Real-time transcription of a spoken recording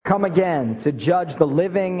come again to judge the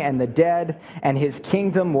living and the dead, and his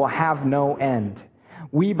kingdom will have no end.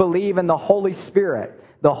 We believe in the Holy Spirit,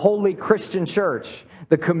 the holy Christian church,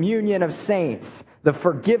 the communion of saints, the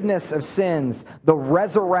forgiveness of sins, the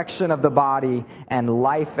resurrection of the body, and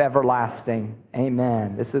life everlasting.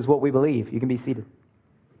 Amen. This is what we believe. You can be seated.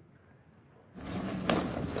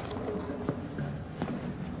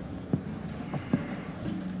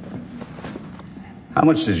 How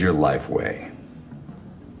much does your life weigh?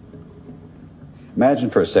 Imagine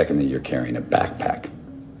for a second that you're carrying a backpack. I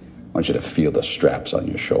want you to feel the straps on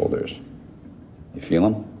your shoulders. You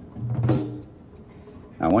feel them?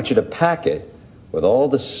 I want you to pack it with all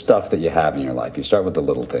the stuff that you have in your life. You start with the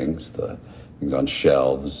little things, the things on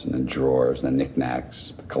shelves and the drawers, the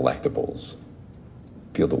knickknacks, the collectibles.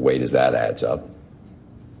 Feel the weight as that adds up.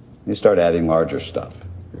 You start adding larger stuff.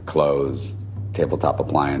 Your clothes, tabletop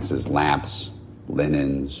appliances, lamps,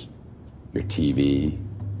 linens, your TV.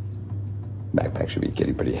 Backpack should be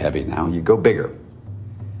getting pretty heavy now. You go bigger.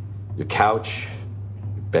 Your couch,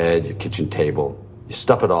 your bed, your kitchen table. You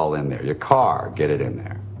stuff it all in there. Your car, get it in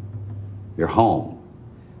there. Your home,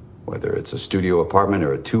 whether it's a studio apartment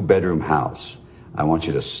or a 2-bedroom house, I want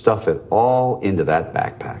you to stuff it all into that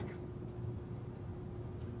backpack.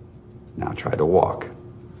 Now try to walk.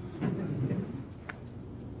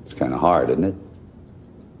 It's kind of hard, isn't it?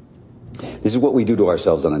 This is what we do to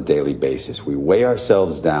ourselves on a daily basis. We weigh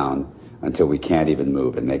ourselves down until we can't even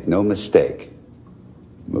move. And make no mistake,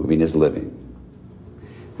 moving is living.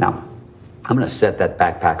 Now, I'm going to set that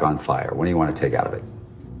backpack on fire. What do you want to take out of it?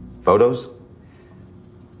 Photos?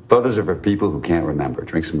 Photos are for people who can't remember.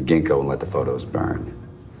 Drink some ginkgo and let the photos burn.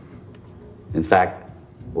 In fact,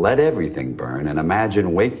 let everything burn and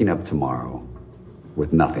imagine waking up tomorrow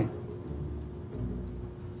with nothing.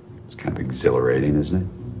 It's kind of exhilarating, isn't it?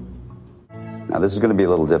 Now, this is going to be a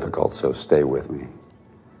little difficult, so stay with me.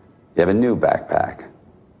 You have a new backpack.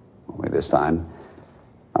 Only this time,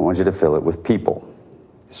 I want you to fill it with people.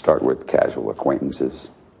 You start with casual acquaintances,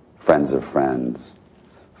 friends of friends,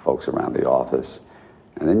 folks around the office,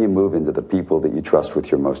 and then you move into the people that you trust with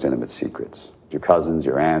your most intimate secrets. Your cousins,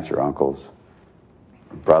 your aunts, your uncles,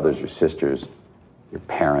 your brothers, your sisters, your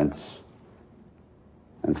parents,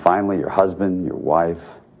 and finally your husband, your wife,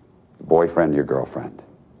 your boyfriend, your girlfriend.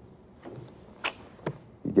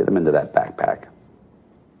 You get them into that backpack.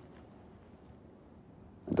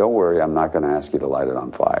 And don't worry, I'm not going to ask you to light it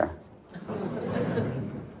on fire.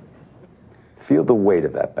 Feel the weight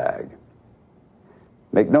of that bag.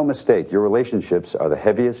 Make no mistake, your relationships are the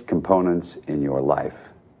heaviest components in your life.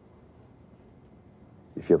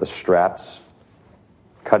 You feel the straps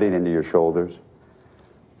cutting into your shoulders,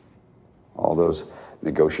 all those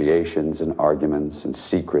negotiations and arguments and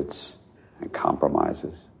secrets and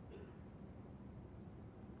compromises.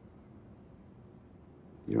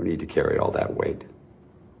 You don't need to carry all that weight.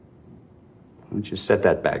 Why don't you set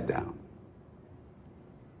that bag down?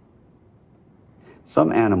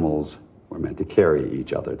 Some animals were meant to carry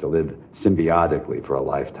each other, to live symbiotically for a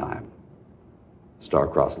lifetime.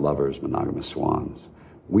 Star-crossed lovers, monogamous swans.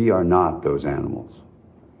 We are not those animals.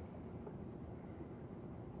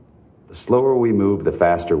 The slower we move, the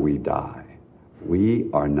faster we die. We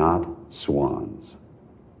are not swans.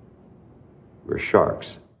 We're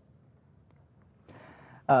sharks.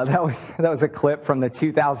 That was a clip from the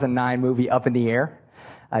 2009 movie Up in the Air.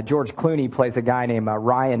 George Clooney plays a guy named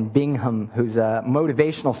Ryan Bingham, who's a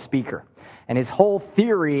motivational speaker. And his whole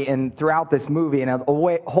theory throughout this movie and the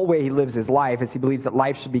whole way he lives his life is he believes that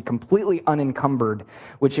life should be completely unencumbered,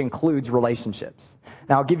 which includes relationships.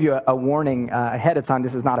 Now, I'll give you a warning ahead of time.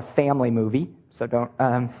 This is not a family movie, so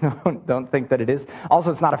don't think that it is.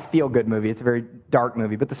 Also, it's not a feel-good movie. It's a very dark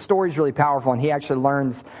movie. But the story's really powerful, and he actually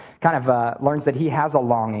learns that he has a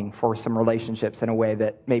longing for some relationships in a way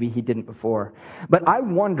that maybe he didn't before. But I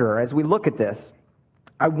wonder, as we look at this,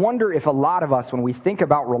 I wonder if a lot of us, when we think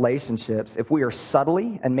about relationships, if we are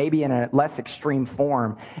subtly, and maybe in a less extreme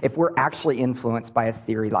form, if we're actually influenced by a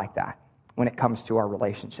theory like that when it comes to our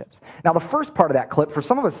relationships. Now, the first part of that clip, for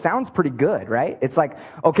some of us, sounds pretty good, right? It's like,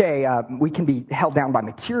 okay, we can be held down by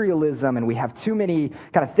materialism, and we have too many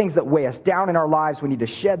kind of things that weigh us down in our lives. We need to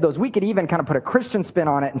shed those. We could even kind of put a Christian spin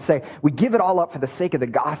on it and say, we give it all up for the sake of the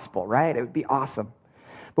gospel, right? It would be awesome.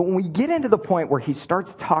 But when we get into the point where he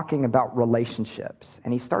starts talking about relationships,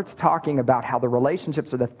 and he starts talking about how the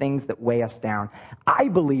relationships are the things that weigh us down, I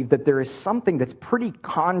believe that there is something that's pretty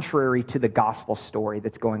contrary to the gospel story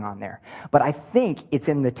that's going on there. But I think it's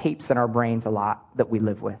in the tapes in our brains a lot that we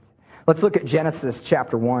live with. Let's look at Genesis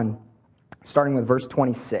chapter 1, starting with verse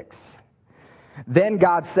 26. Then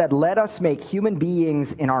God said, "Let us make human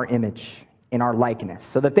beings in our image, in our likeness,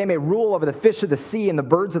 so that they may rule over the fish of the sea and the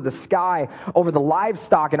birds of the sky, over the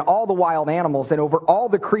livestock and all the wild animals, and over all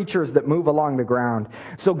the creatures that move along the ground.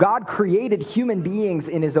 So God created human beings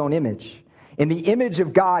in his own image. In the image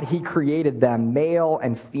of God, he created them. Male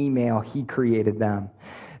and female, he created them.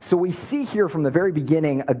 So we see here from the very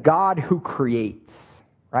beginning a God who creates,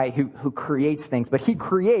 right? Who creates things, but he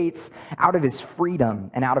creates out of his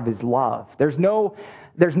freedom and out of his love. There's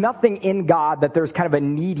nothing in God that there's kind of a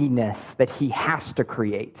neediness that he has to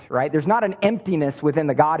create, right? There's not an emptiness within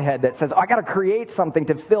the Godhead that says, oh, I got to create something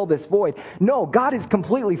to fill this void. No, God is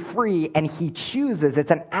completely free, and he chooses.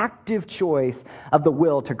 It's an active choice of the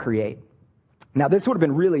will to create. Now, this would have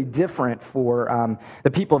been really different for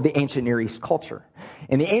the people of the ancient Near East culture.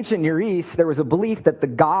 In the ancient Near East, there was a belief that the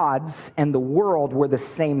gods and the world were the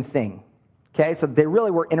same thing. Okay, so they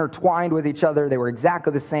really were intertwined with each other. They were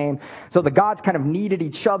exactly the same. So the gods kind of needed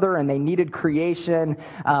each other, and they needed creation.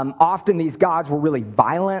 Often these gods were really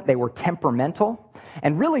violent. They were temperamental.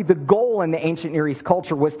 And really the goal in the ancient Near East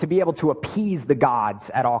culture was to be able to appease the gods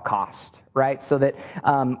at all cost, right? So that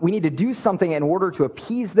we need to do something in order to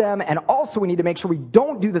appease them, and also we need to make sure we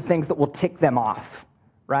don't do the things that will tick them off,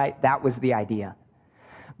 right? That was the idea.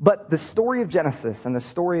 But the story of Genesis and the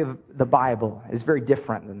story of the Bible is very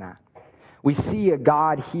different than that. We see a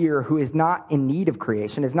God here who is not in need of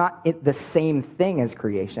creation, is not the same thing as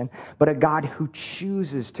creation, but a God who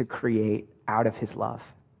chooses to create out of his love.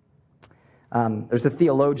 There's a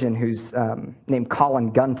theologian who's named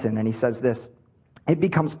Colin Gunton, and he says this: it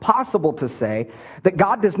becomes possible to say that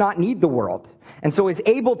God does not need the world, and so is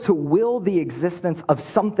able to will the existence of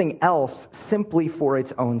something else simply for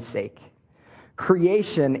its own sake.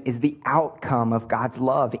 Creation is the outcome of God's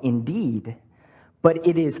love, indeed, but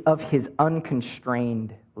it is of his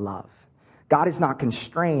unconstrained love. God is not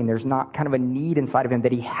constrained. There's not kind of a need inside of him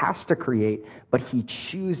that he has to create, but he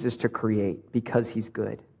chooses to create because he's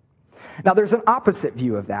good. Now, there's an opposite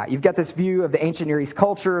view of that. You've got this view of the ancient Near East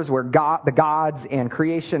cultures where the gods and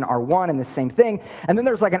creation are one and the same thing. And then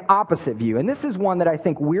there's like an opposite view. And this is one that I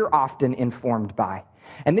think we're often informed by.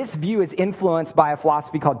 And this view is influenced by a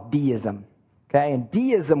philosophy called deism. Okay, and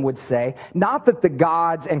deism would say, not that the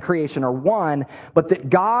gods and creation are one, but that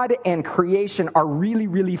God and creation are really,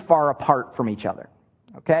 really far apart from each other.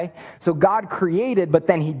 Okay, so God created, but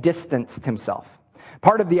then he distanced himself.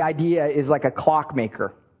 Part of the idea is like a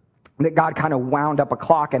clockmaker, that God kind of wound up a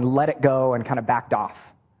clock and let it go and kind of backed off.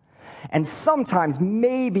 And sometimes,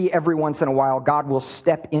 maybe every once in a while, God will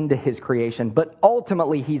step into his creation, but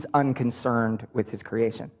ultimately he's unconcerned with his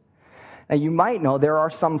creation. Now, you might know there are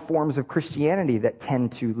some forms of Christianity that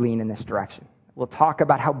tend to lean in this direction. We'll talk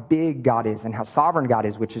about how big God is and how sovereign God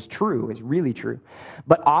is, which is true, is really true.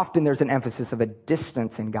 But often there's an emphasis of a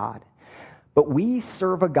distance in God. But we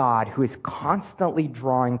serve a God who is constantly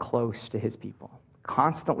drawing close to his people,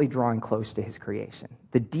 constantly drawing close to his creation.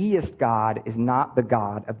 The deist God is not the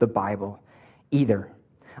God of the Bible either.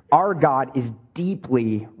 Our God is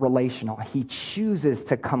deeply relational. He chooses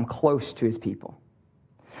to come close to his people.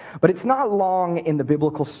 But it's not long in the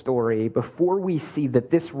biblical story before we see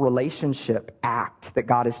that this relationship act that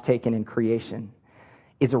God has taken in creation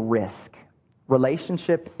is a risk.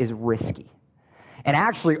 Relationship is risky. And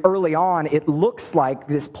actually, early on, it looks like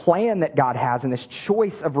this plan that God has and this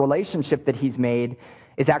choice of relationship that he's made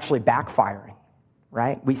is actually backfiring,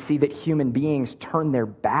 right? We see that human beings turn their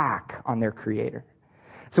back on their Creator.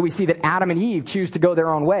 So we see that Adam and Eve choose to go their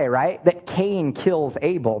own way, right? That Cain kills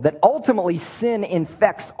Abel. That ultimately sin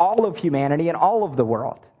infects all of humanity and all of the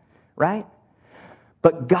world, right?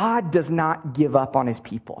 But God does not give up on his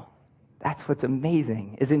people. That's what's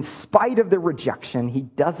amazing, is in spite of the rejection, he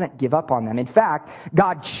doesn't give up on them. In fact,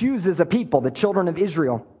 God chooses a people, the children of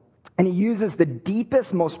Israel, and he uses the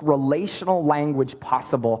deepest, most relational language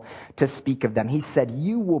possible to speak of them. He said,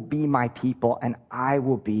 "You will be my people, and I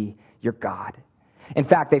will be your God." In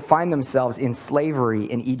fact, they find themselves in slavery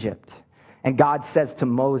in Egypt. And God says to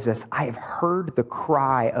Moses, "I have heard the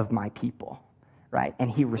cry of my people," right? And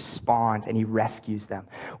he responds and he rescues them.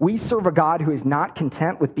 We serve a God who is not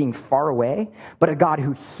content with being far away, but a God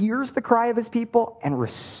who hears the cry of his people and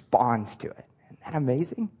responds to it. Isn't that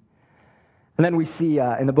amazing? And then we see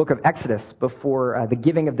in the book of Exodus, before the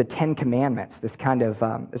giving of the Ten Commandments, this kind of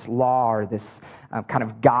this law or this kind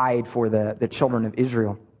of guide for the children of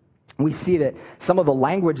Israel, we see that some of the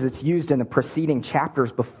language that's used in the preceding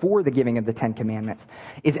chapters before the giving of the Ten Commandments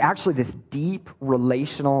is actually this deep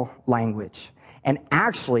relational language. And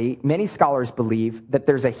actually, many scholars believe that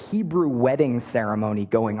there's a Hebrew wedding ceremony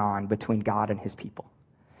going on between God and his people.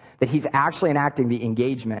 that he's actually enacting the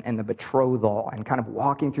engagement and the betrothal and kind of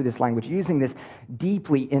walking through this language, using this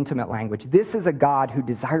deeply intimate language. This is a God who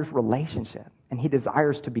desires relationship, and he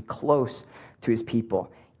desires to be close to his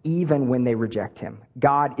people, even when they reject him.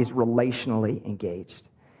 God is relationally engaged.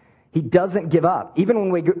 He doesn't give up, even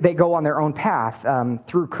when they go on their own path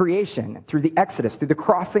through creation, through the Exodus, through the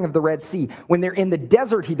crossing of the Red Sea. When they're in the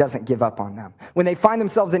desert, he doesn't give up on them. When they find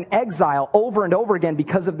themselves in exile over and over again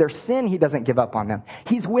because of their sin, he doesn't give up on them.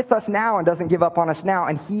 He's with us now and doesn't give up on us now,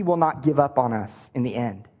 and he will not give up on us in the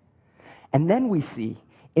end. And then we see,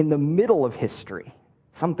 in the middle of history,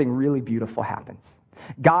 something really beautiful happens.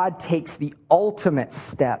 God takes the ultimate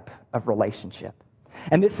step of relationship.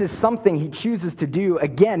 And this is something he chooses to do,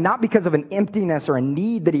 again, not because of an emptiness or a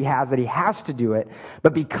need that he has to do it,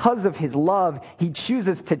 but because of his love, he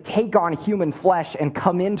chooses to take on human flesh and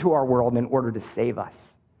come into our world in order to save us.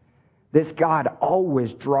 This God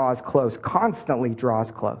always draws close, constantly draws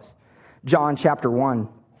close. John chapter 1,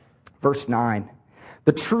 verse 9.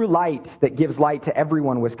 The true light that gives light to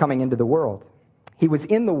everyone was coming into the world. He was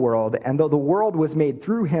in the world, and though the world was made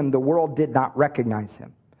through him, the world did not recognize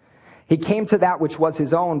him. He came to that which was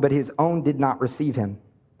his own, but his own did not receive him.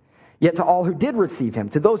 Yet to all who did receive him,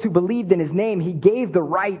 to those who believed in his name, he gave the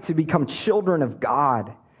right to become children of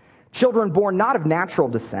God. Children born not of natural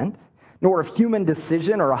descent, nor of human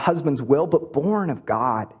decision or a husband's will, but born of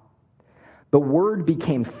God. The Word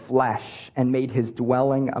became flesh and made his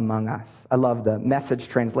dwelling among us. I love the Message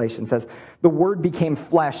translation. It says, the Word became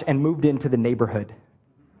flesh and moved into the neighborhood.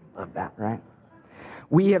 Love that, right?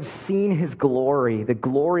 We have seen his glory, the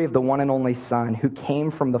glory of the one and only Son who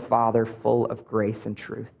came from the Father full of grace and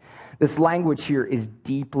truth. This language here is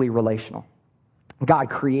deeply relational. God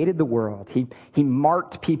created the world. He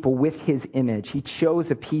marked people with his image. He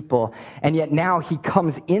chose a people, and yet now he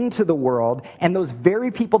comes into the world, and those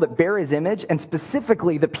very people that bear his image, and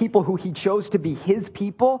specifically the people who he chose to be his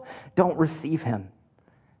people, don't receive him.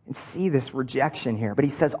 And see this rejection here. But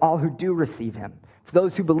he says all who do receive him, for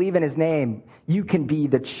those who believe in his name, you can be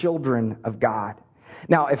the children of God.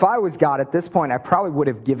 Now, if I was God at this point, I probably would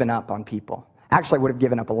have given up on people. Actually, I would have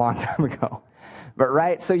given up a long time ago. But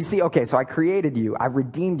right, so you see, okay, so I created you, I've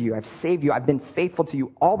redeemed you, I've saved you, I've been faithful to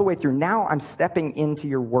you all the way through. Now I'm stepping into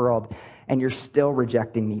your world, and you're still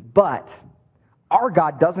rejecting me. But our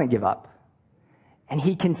God doesn't give up. And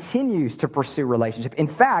he continues to pursue relationship. In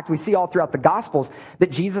fact, we see all throughout the Gospels that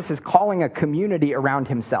Jesus is calling a community around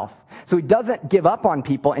himself. So he doesn't give up on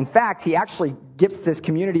people. In fact, he actually gets this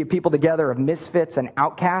community of people together, of misfits and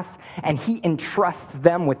outcasts, and he entrusts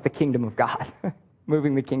them with the kingdom of God,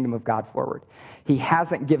 moving the kingdom of God forward. He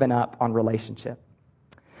hasn't given up on relationship.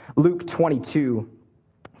 Luke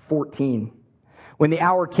 22:14. When the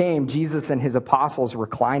hour came, Jesus and his apostles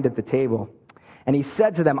reclined at the table. And he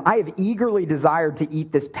said to them, I have eagerly desired to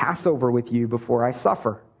eat this Passover with you before I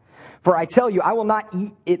suffer. For I tell you, I will not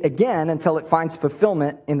eat it again until it finds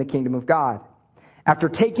fulfillment in the kingdom of God. After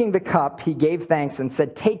taking the cup, he gave thanks and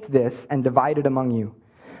said, take this and divide it among you.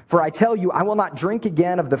 For I tell you, I will not drink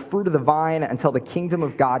again of the fruit of the vine until the kingdom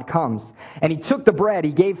of God comes. And he took the bread,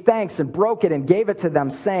 he gave thanks and broke it and gave it to them,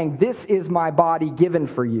 saying, this is my body given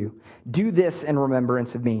for you. Do this in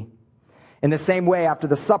remembrance of me. In the same way, after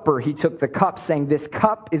the supper, he took the cup, saying, this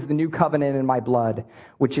cup is the new covenant in my blood,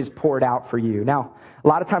 which is poured out for you. Now, a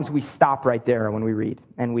lot of times we stop right there when we read,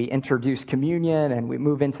 and we introduce communion, and we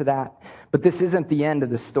move into that. But this isn't the end of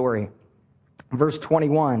the story. Verse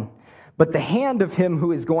 21, but the hand of him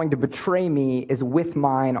who is going to betray me is with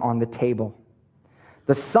mine on the table.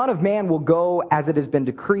 The Son of Man will go as it has been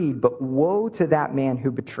decreed, but woe to that man who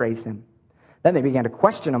betrays him. Then they began to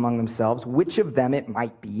question among themselves which of them it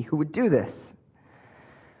might be who would do this.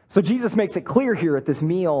 So Jesus makes it clear here at this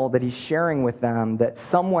meal that he's sharing with them that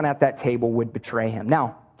someone at that table would betray him.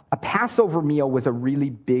 Now, a Passover meal was a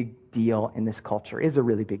really big deal in this culture, is a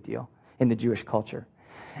really big deal in the Jewish culture.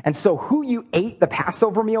 And so who you ate the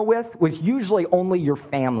Passover meal with was usually only your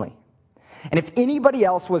family. And if anybody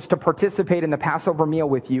else was to participate in the Passover meal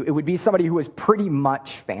with you, it would be somebody who was pretty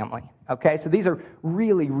much family. Okay, so these are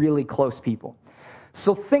really, really close people.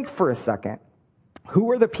 So think for a second, who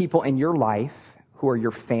are the people in your life who are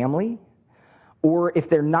your family? Or if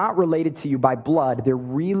they're not related to you by blood, they're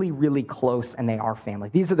really, really close and they are family.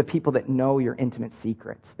 These are the people that know your intimate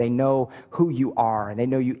secrets. They know who you are. They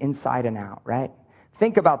know you inside and out, right?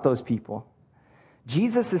 Think about those people.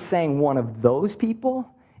 Jesus is saying one of those people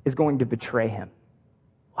is going to betray him.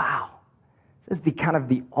 Wow. This is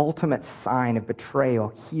the ultimate sign of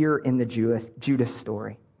betrayal here in the Judas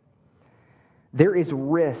story. There is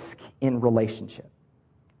risk in relationship.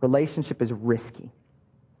 Relationship is risky.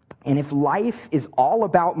 And if life is all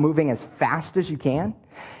about moving as fast as you can,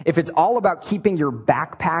 if it's all about keeping your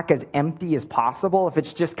backpack as empty as possible, if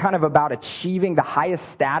it's just kind of about achieving the highest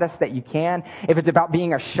status that you can, if it's about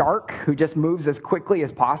being a shark who just moves as quickly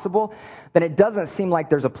as possible, then it doesn't seem like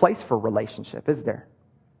there's a place for relationship, is there?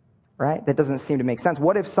 Right? That doesn't seem to make sense.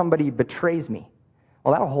 What if somebody betrays me?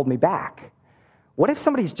 Well, that'll hold me back. What if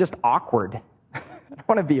somebody's just awkward? I don't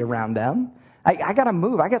want to be around them. I got to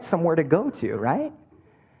move. I got somewhere to go to, right?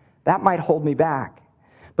 That might hold me back.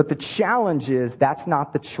 But the challenge is that's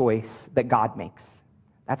not the choice that God makes.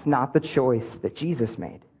 That's not the choice that Jesus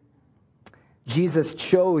made. Jesus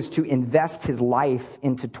chose to invest his life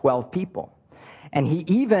into 12 people. And he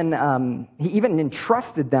even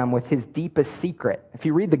entrusted them with his deepest secret. If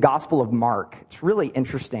you read the Gospel of Mark, it's really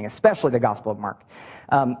interesting, especially the Gospel of Mark.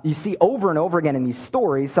 You see over and over again in these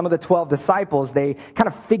stories, some of the 12 disciples, they kind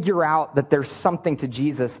of figure out that there's something to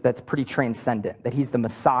Jesus that's pretty transcendent, that he's the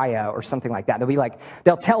Messiah or something like that.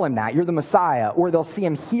 They'll tell him that, you're the Messiah, or they'll see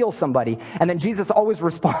him heal somebody. And then Jesus always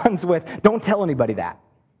responds with, don't tell anybody that.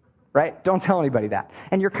 Right? Don't tell anybody that.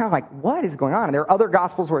 And you're kind of like, what is going on? And there are other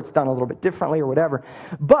gospels where it's done a little bit differently or whatever.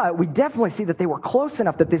 But we definitely see that they were close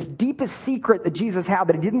enough that this deepest secret that Jesus had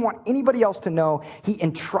that he didn't want anybody else to know, he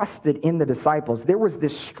entrusted in the disciples. There was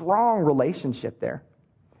this strong relationship there.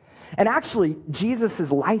 And actually, Jesus'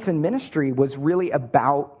 life and ministry was really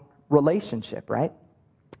about relationship, right?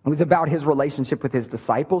 It was about his relationship with his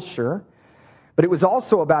disciples, sure. But it was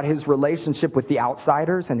also about his relationship with the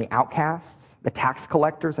outsiders and the outcasts, the tax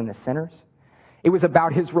collectors and the sinners. It was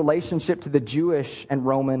about his relationship to the Jewish and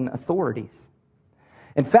Roman authorities.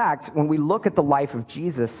 In fact, when we look at the life of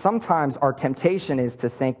Jesus, sometimes our temptation is to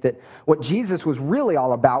think that what Jesus was really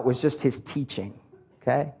all about was just his teaching,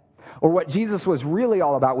 okay? Or what Jesus was really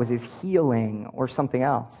all about was his healing or something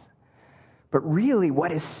else. But really,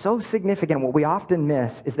 what is so significant, what we often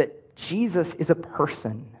miss, is that Jesus is a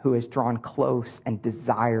person who is drawn close and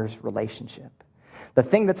desires relationship. The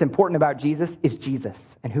thing that's important about Jesus is Jesus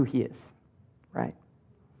and who he is, right?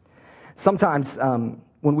 Sometimes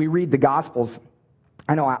when we read the Gospels,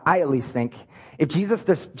 I know I at least think, if Jesus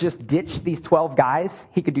just ditched these 12 guys,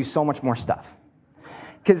 he could do so much more stuff.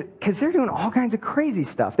 Because they're doing all kinds of crazy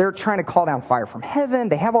stuff. They're trying to call down fire from heaven.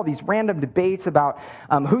 They have all these random debates about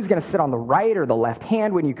who's going to sit on the right or the left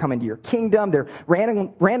hand when you come into your kingdom. They're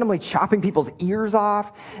randomly chopping people's ears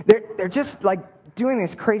off. They're just like doing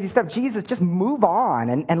this crazy stuff. Jesus, just move on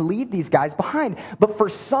and leave these guys behind. But for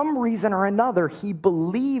some reason or another, he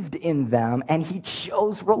believed in them and he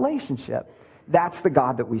chose relationship. That's the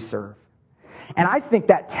God that we serve. And I think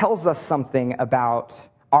that tells us something about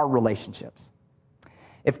our relationships.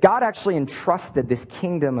 If God actually entrusted this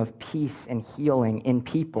kingdom of peace and healing in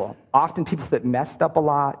people, often people that messed up a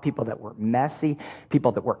lot, people that were messy,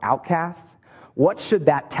 people that were outcasts, what should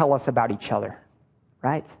that tell us about each other,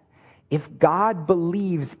 right? If God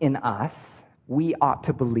believes in us, we ought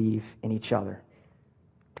to believe in each other.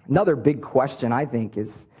 Another big question, I think,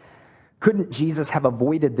 is couldn't Jesus have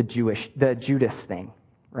avoided the Judas thing,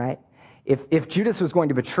 right? If Judas was going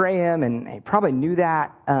to betray him, and he probably knew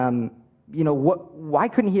that, why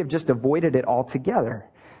couldn't he have just avoided it altogether?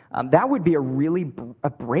 That would be a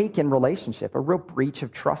break in relationship, a real breach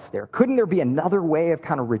of trust there. Couldn't there be another way of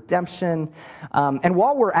kind of redemption? And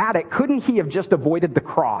while we're at it, couldn't he have just avoided the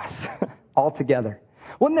cross altogether?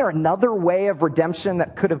 Wasn't there another way of redemption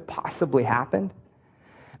that could have possibly happened?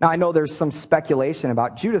 Now, I know there's some speculation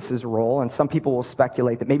about Judas's role, and some people will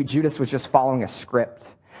speculate that maybe Judas was just following a script,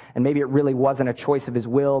 and maybe it really wasn't a choice of his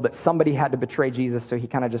will, but somebody had to betray Jesus, so he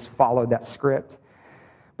kind of just followed that script.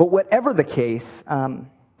 But whatever the case,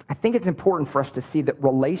 I think it's important for us to see that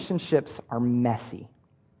relationships are messy.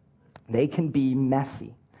 They can be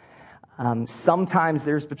messy. Sometimes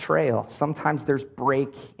there's betrayal. Sometimes there's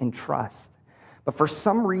break in trust. But for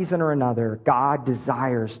some reason or another, God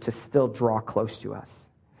desires to still draw close to us.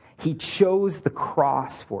 He chose the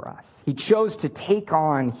cross for us. He chose to take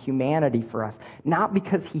on humanity for us, not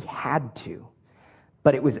because he had to,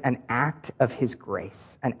 but it was an act of his grace,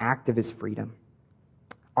 an act of his freedom.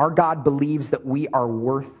 Our God believes that we are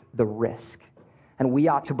worth the risk, and we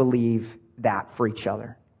ought to believe that for each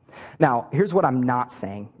other. Now, here's what I'm not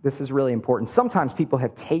saying. This is really important. Sometimes people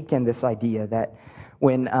have taken this idea that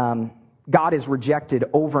when God is rejected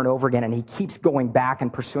over and over again, and he keeps going back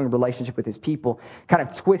and pursuing a relationship with his people, kind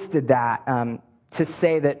of twisted that to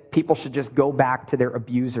say that people should just go back to their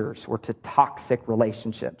abusers or to toxic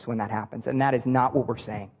relationships when that happens. And that is not what we're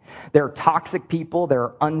saying. There are toxic people, there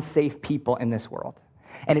are unsafe people in this world.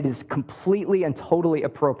 And it is completely and totally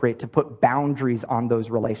appropriate to put boundaries on those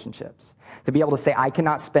relationships. To be able to say, I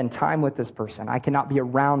cannot spend time with this person. I cannot be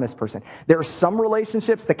around this person. There are some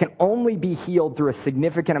relationships that can only be healed through a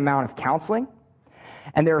significant amount of counseling.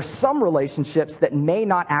 And there are some relationships that may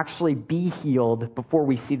not actually be healed before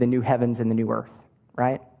we see the new heavens and the new earth,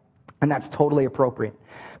 right? And that's totally appropriate.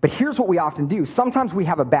 But here's what we often do. Sometimes we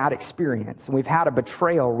have a bad experience, and we've had a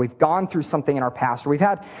betrayal, or we've gone through something in our past, or we've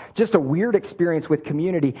had just a weird experience with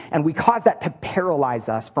community, and we cause that to paralyze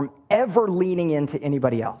us from ever leaning into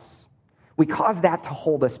anybody else. We cause that to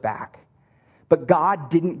hold us back. But God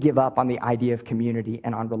didn't give up on the idea of community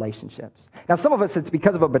and on relationships. Now, some of us, it's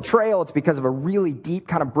because of a betrayal. It's because of a really deep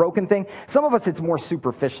kind of broken thing. Some of us, it's more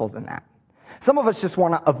superficial than that. Some of us just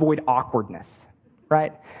want to avoid awkwardness,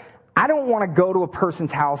 right? I don't want to go to a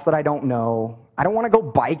person's house that I don't know. I don't want to go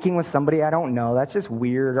biking with somebody I don't know. That's just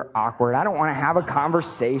weird or awkward. I don't want to have a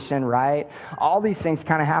conversation, right? All these things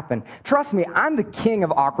kind of happen. Trust me, I'm the king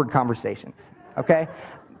of awkward conversations, okay?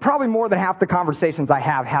 Probably more than half the conversations I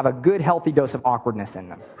have a good, healthy dose of awkwardness in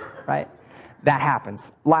them, right? That happens.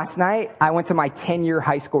 Last night, I went to my 10-year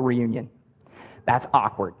high school reunion. That's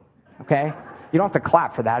awkward, okay? You don't have to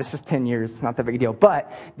clap for that. It's just 10 years. It's not that big a deal.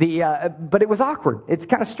 But it was awkward. It's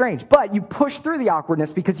kind of strange. But you push through the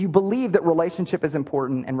awkwardness because you believe that relationship is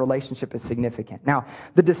important and relationship is significant. Now,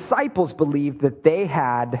 the disciples believed that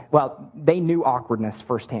they knew awkwardness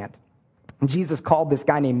firsthand. And Jesus called this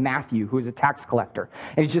guy named Matthew, who was a tax collector.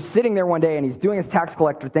 And he's just sitting there one day, and he's doing his tax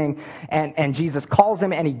collector thing, and Jesus calls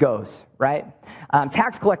him, and he goes, right?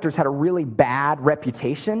 Tax collectors had a really bad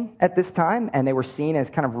reputation at this time, and they were seen as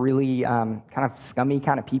kind of really kind of scummy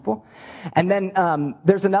kind of people. And then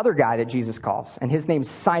there's another guy that Jesus calls, and his name's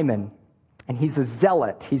Simon, and he's a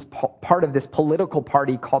zealot. He's part of this political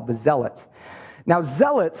party called the Zealots. Now,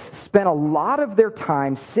 zealots spent a lot of their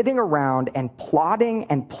time sitting around and plotting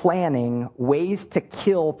and planning ways to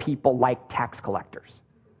kill people like tax collectors.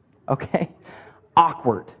 Okay?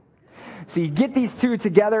 Awkward. So you get these two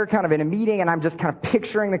together kind of in a meeting, and I'm just kind of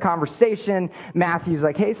picturing the conversation. Matthew's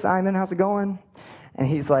like, "Hey, Simon, how's it going?" And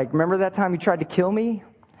he's like, "Remember that time you tried to kill me?"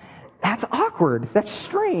 That's awkward. That's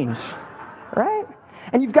strange, right?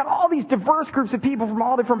 And you've got all these diverse groups of people from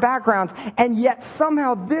all different backgrounds, and yet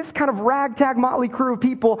somehow this kind of ragtag motley crew of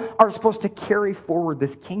people are supposed to carry forward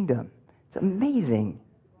this kingdom. It's amazing.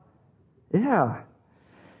 Yeah.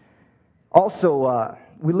 Also,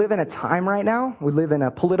 we live in a time right now, we live in a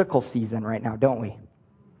political season right now, don't we?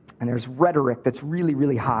 And there's rhetoric that's really,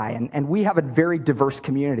 really high, and we have a very diverse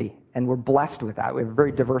community, and we're blessed with that. We have a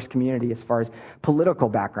very diverse community as far as political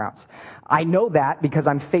backgrounds. I know that because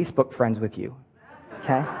I'm Facebook friends with you.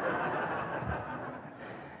 Okay?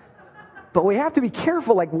 But we have to be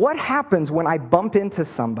careful, like what happens when I bump into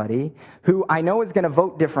somebody who I know is going to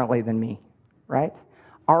vote differently than me, right?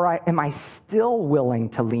 All right, am I still willing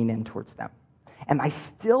to lean in towards them? Am I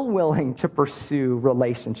still willing to pursue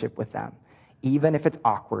relationship with them, even if it's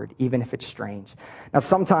awkward, even if it's strange? Now,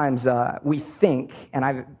 sometimes we think, and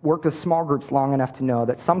I've worked with small groups long enough to know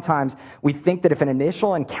that sometimes we think that if an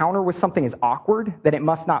initial encounter with something is awkward, that it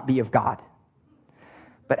must not be of God.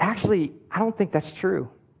 But actually, I don't think that's true.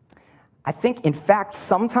 I think, in fact,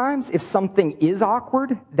 sometimes if something is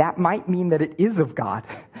awkward, that might mean that it is of God,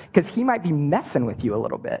 because he might be messing with you a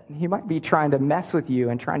little bit. He might be trying to mess with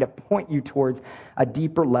you and trying to point you towards a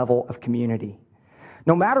deeper level of community.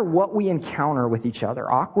 No matter what we encounter with each other,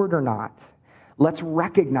 awkward or not, let's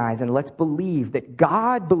recognize and let's believe that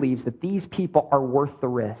God believes that these people are worth the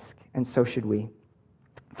risk, and so should we.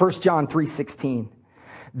 1 John 3:16,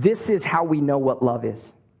 this is how we know what love is.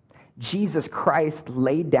 Jesus Christ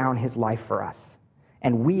laid down his life for us,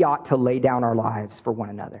 and we ought to lay down our lives for one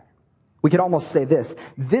another. We could almost say this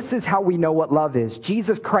is how we know what love is.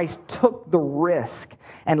 Jesus Christ took the risk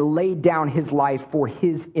and laid down his life for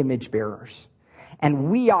his image bearers, and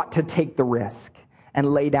we ought to take the risk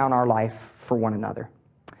and lay down our life for one another.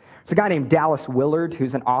 There's a guy named Dallas Willard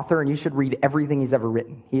who's an author, and you should read everything he's ever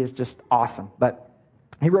written. He is just awesome. But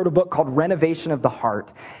he wrote a book called Renovation of the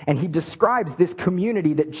Heart, and he describes this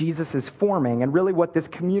community that Jesus is forming and really what this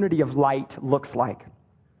community of light looks like.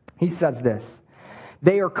 He says this,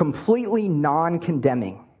 they are completely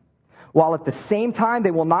non-condemning, while at the same time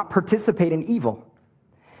they will not participate in evil.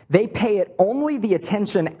 They pay it only the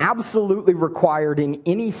attention absolutely required in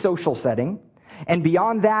any social setting, and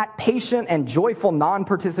beyond that, patient and joyful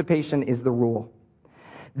non-participation is the rule.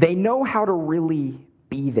 They know how to really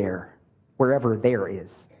be there, wherever there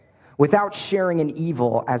is, without sharing in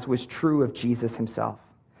evil, as was true of Jesus himself.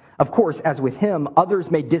 Of course, as with him, others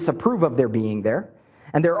may disapprove of their being there,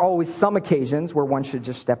 and there are always some occasions where one should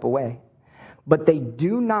just step away. But they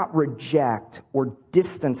do not reject or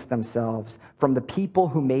distance themselves from the people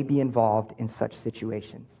who may be involved in such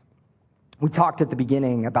situations. We talked at the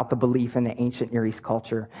beginning about the belief in the ancient Near East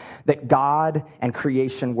culture that God and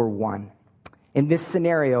creation were one. In this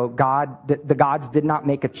scenario, the gods did not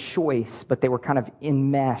make a choice, but they were kind of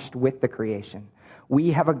enmeshed with the creation.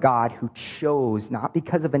 We have a God who chose, not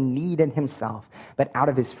because of a need in himself, but out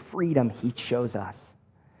of his freedom, he chose us.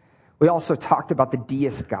 We also talked about the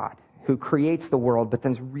deist God who creates the world, but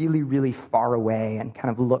then's really, really far away and kind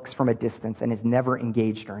of looks from a distance and is never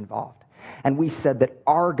engaged or involved. And we said that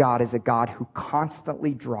our God is a God who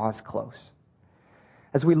constantly draws close.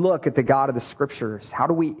 As we look at the God of the Scriptures,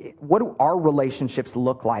 what do our relationships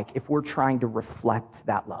look like if we're trying to reflect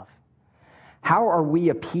that love? How are we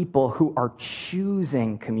a people who are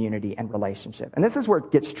choosing community and relationship? And this is where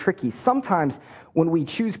it gets tricky. Sometimes when we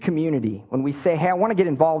choose community, when we say, hey, I want to get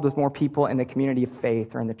involved with more people in the community of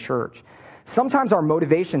faith or in the church, sometimes our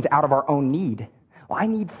motivation's out of our own need. Well, I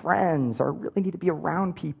need friends, or I really need to be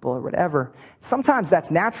around people, or whatever. Sometimes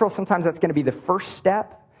that's natural. Sometimes that's going to be the first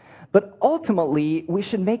step. But ultimately, we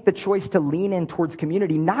should make the choice to lean in towards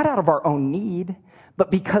community, not out of our own need,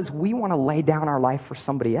 but because we want to lay down our life for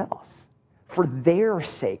somebody else, for their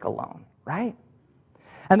sake alone, right?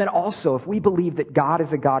 And then also, if we believe that God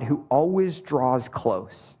is a God who always draws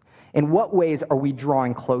close, in what ways are we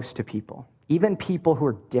drawing close to people? Even people who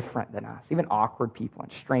are different than us, even awkward people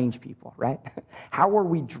and strange people, right? How are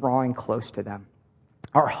we drawing close to them?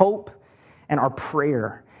 Our hope and our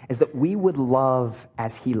prayer is that we would love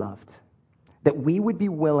as he loved, that we would be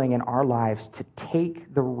willing in our lives to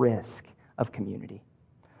take the risk of community.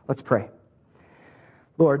 Let's pray.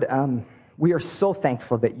 Lord, we are so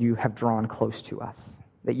thankful that you have drawn close to us,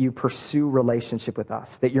 that you pursue relationship with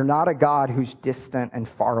us, that you're not a God who's distant and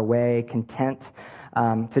far away, content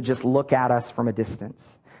to just look at us from a distance.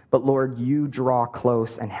 But Lord, you draw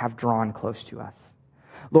close and have drawn close to us.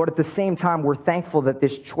 Lord, at the same time, we're thankful that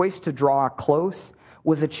this choice to draw close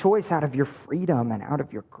was a choice out of your freedom and out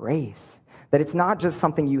of your grace. That it's not just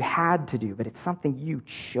something you had to do, but it's something you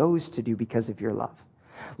chose to do because of your love.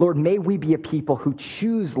 Lord, may we be a people who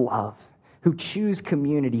choose love, who choose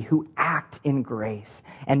community, who act in grace.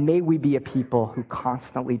 And may we be a people who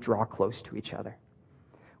constantly draw close to each other.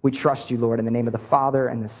 We trust you, Lord, in the name of the Father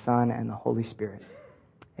and the Son and the Holy Spirit.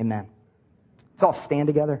 Amen. Let's all stand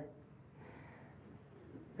together.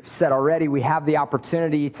 Said already, we have the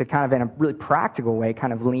opportunity to kind of in a really practical way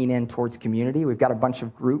kind of lean in towards community. We've got a bunch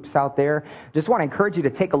of groups out there. Just want to encourage you to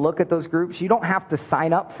take a look at those groups. You don't have to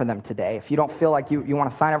sign up for them today. If you don't feel like you want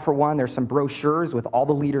to sign up for one, there's some brochures with all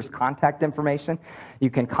the leaders' contact information. You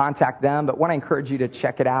can contact them, but want to encourage you to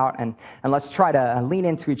check it out and let's try to lean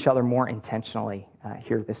into each other more intentionally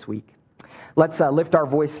here this week. Let's lift our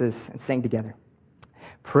voices and sing together.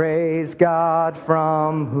 Praise God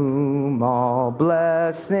from whom all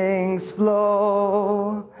blessings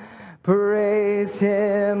flow. Praise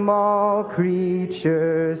him, all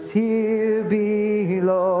creatures here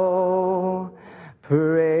below.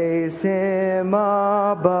 Praise him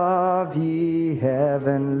above, ye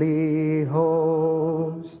heavenly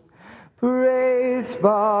hosts. Praise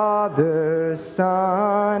Father,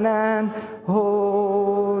 Son, and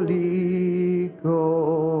Holy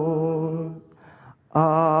Ghost.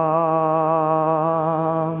 Amen.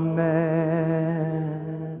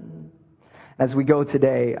 As we go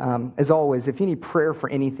today, as always, if you need prayer for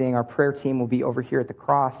anything, our prayer team will be over here at the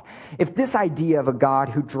cross. If this idea of a God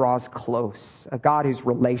who draws close, a God who's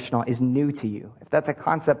relational, is new to you, if that's a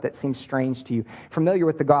concept that seems strange to you, familiar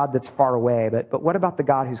with the God that's far away, but what about the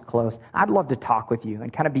God who's close? I'd love to talk with you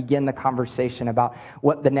and kind of begin the conversation about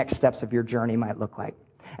what the next steps of your journey might look like.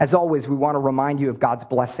 As always, we want to remind you of God's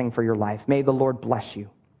blessing for your life. May the Lord bless you.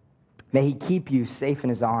 May he keep you safe in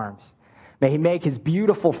his arms. May he make his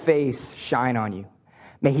beautiful face shine on you.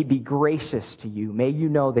 May he be gracious to you. May you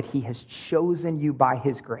know that he has chosen you by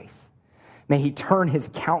his grace. May he turn his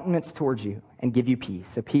countenance towards you and give you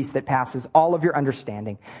peace, a peace that passes all of your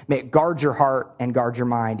understanding. May it guard your heart and guard your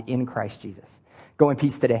mind in Christ Jesus. Go in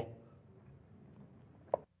peace today.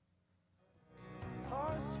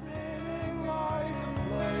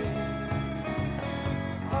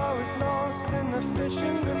 Lost in the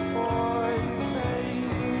fishing